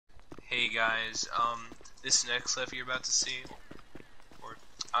Hey guys, this next clip you're about to see, or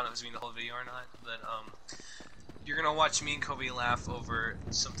I don't know if it's being the whole video or not, but you're gonna watch me and Kobe laugh over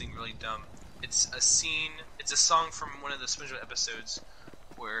something really dumb. It's a song from one of the SpongeBob episodes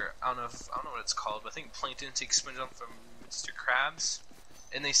where I don't know what it's called, but I think Plankton takes SpongeBob from Mr. Krabs,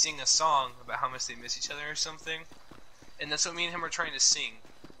 and they sing a song about how much they miss each other or something, and that's what me and him are trying to sing.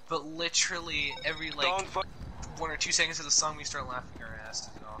 But literally every like 1 or 2 seconds of the song, we start laughing our asses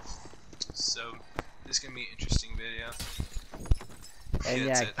off. So this is gonna be an interesting video. And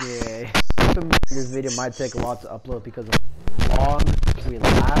this video might take a lot to upload because of how long we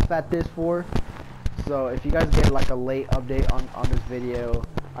laugh at this for. So if you guys get like a late update on this video,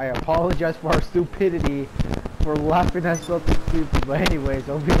 I apologize for our stupidity for laughing at something stupid. But anyways,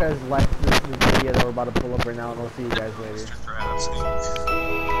 I hope you guys like this video that we're about to pull up right now, and I'll see you guys later.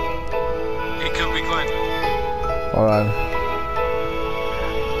 Hey, Kobe, go ahead. Hold on.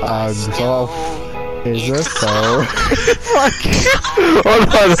 Golf is a stove. Fuck. Hold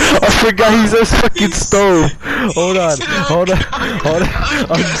on. I forgot he's a fucking stove. Hold on.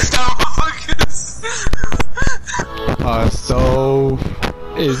 A stove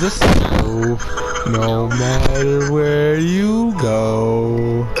is a stove, no matter where you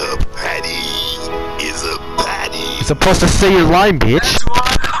go. A patty is a patty. You're supposed to say your line, bitch. That's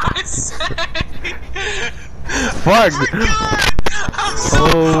what I said. Fuck. I'm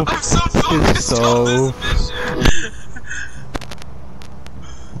so focused on this mission.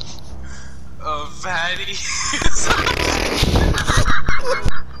 A fatty.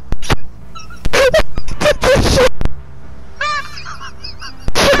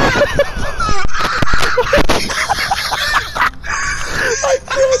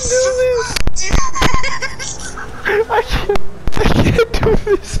 I can't do this. I can't do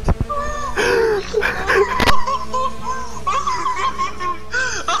this.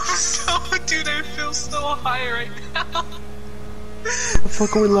 Dude, I feel so high right now. What the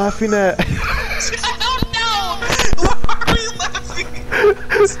fuck are we laughing at? I don't know. Why are we laughing?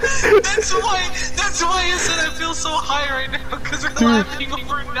 That's why I said I feel so high right now, because we're laughing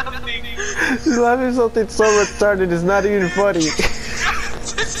over nothing. He's laughing at something so retarded, it's not even funny.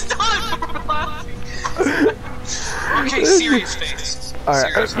 It's not we're laughing. Okay, serious face.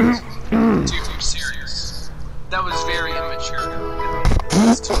 Alright. Serious face. Dude, I'm serious. That was very immature.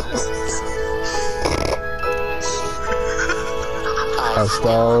 Let's do this. A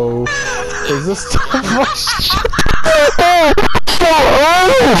stove is a stove.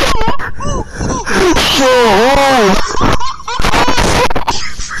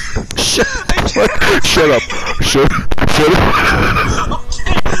 Shut up.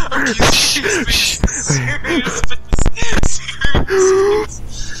 Okay, serious face.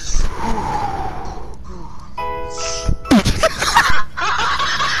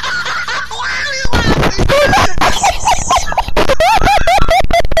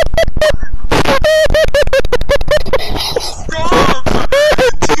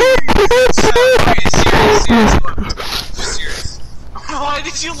 Why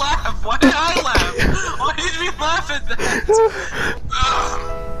did you laugh? Why did I laugh? Why did we laugh at that?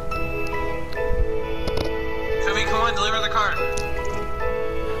 Come on, deliver the car.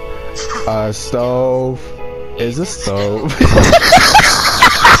 A stove is a stove.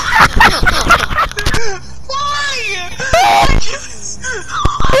 Why?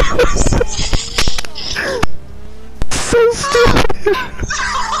 So stupid.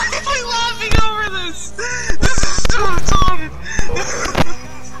 Why am I laughing over this? This is so retarded.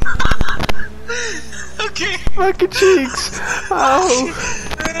 Okay. Fucking cheeks. Ow.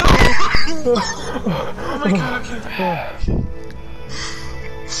 Oh my god, okay.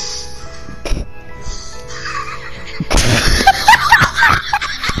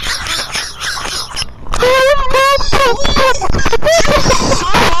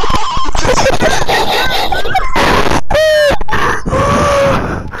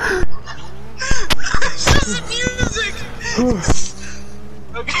 It's just music.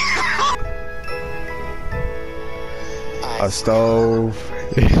 Okay. A stove.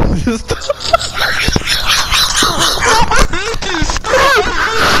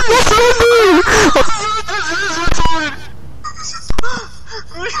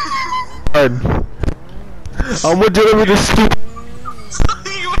 I'm gonna deliver this stupid.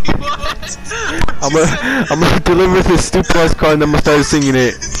 Wait, what? I'm gonna deliver this stupid ass car and I'm gonna start singing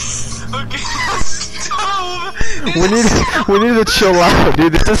it. Okay, stop. We need to chill out,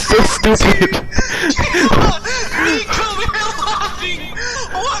 dude. This is so stupid. Me, we're laughing.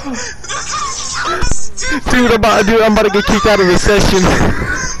 What? This is so stupid. Dude, I'm about to get kicked out of the session.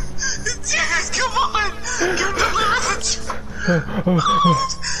 Dude, come on. You deliver the.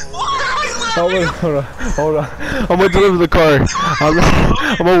 What? Hold on. I'm gonna deliver the car. I'm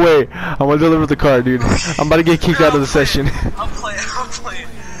gonna wait. I'm gonna deliver the car, dude. I'm about to get kicked out of the session. I'll play it.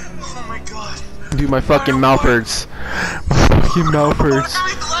 Oh my god. Dude, my fucking mouth hurts. My fucking mouth hurts. What are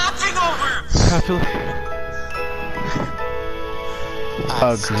we laughing over? I feel like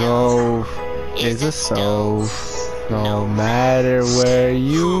a grove is a stove. No matter where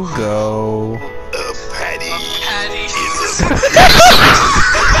you go. A patty Patty.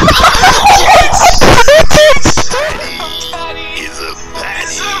 is a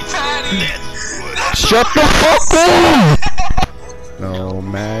patty. Shut the fuck up! No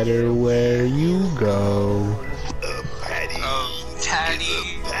matter where you go. A patty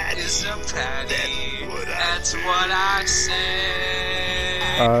Is a patty. That's what I say.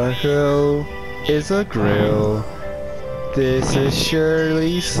 A hill is a grill. This is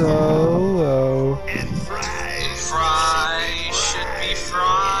surely so. and fries. Fries should be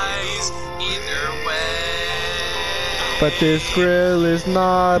fries either way. But this grill is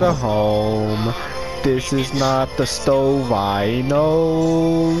not a home. This is not the stove I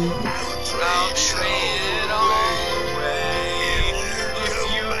know. I'll trade it all away if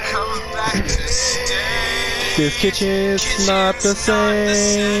you come back to stay. This kitchen's not the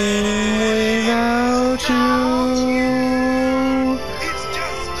same without you.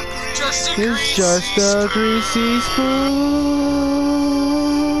 It's just a greasy spoon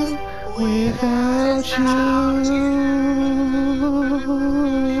without you.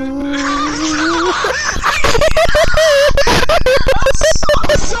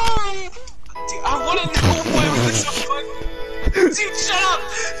 Sorry! Dude, I wanna know why it was so fun. Dude, shut up!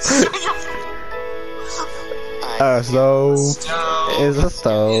 A stove is a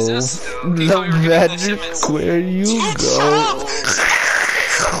stove. No matter where you go.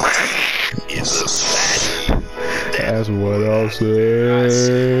 Is a patty. That's what I'll say.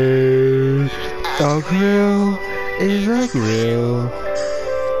 A grill is a grill.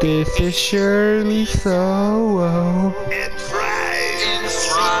 This is surely so. And fries. And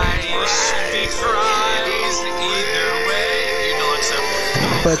fries should be fries either way. You know what's up?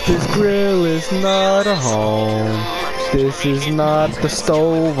 But this grill is not a home. This is not the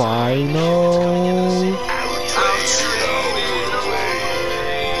stove I know. I'll trade it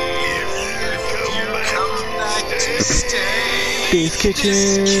away if you come back to stay. This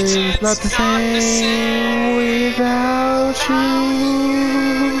kitchen's not the same without you.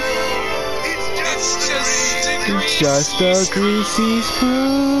 It's just a Just a greasy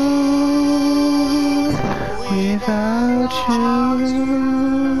spoon without you.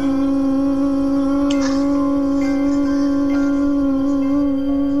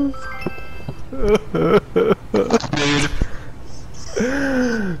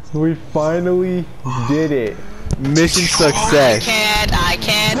 We finally did it. Mission success. I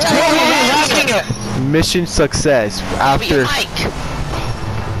can't. Mission success. After I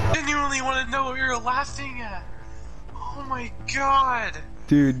genuinely want to know what you're laughing at. Oh my god.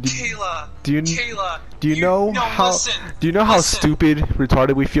 dude, Kayla. do you know no, how listen. stupid,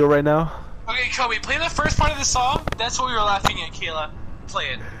 retarded we feel right now? Okay, Kobe, play the first part of the song. That's what we were laughing at, Kayla.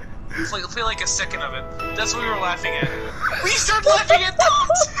 Play it. Play like a second of it. That's what we were laughing at. We started laughing at that.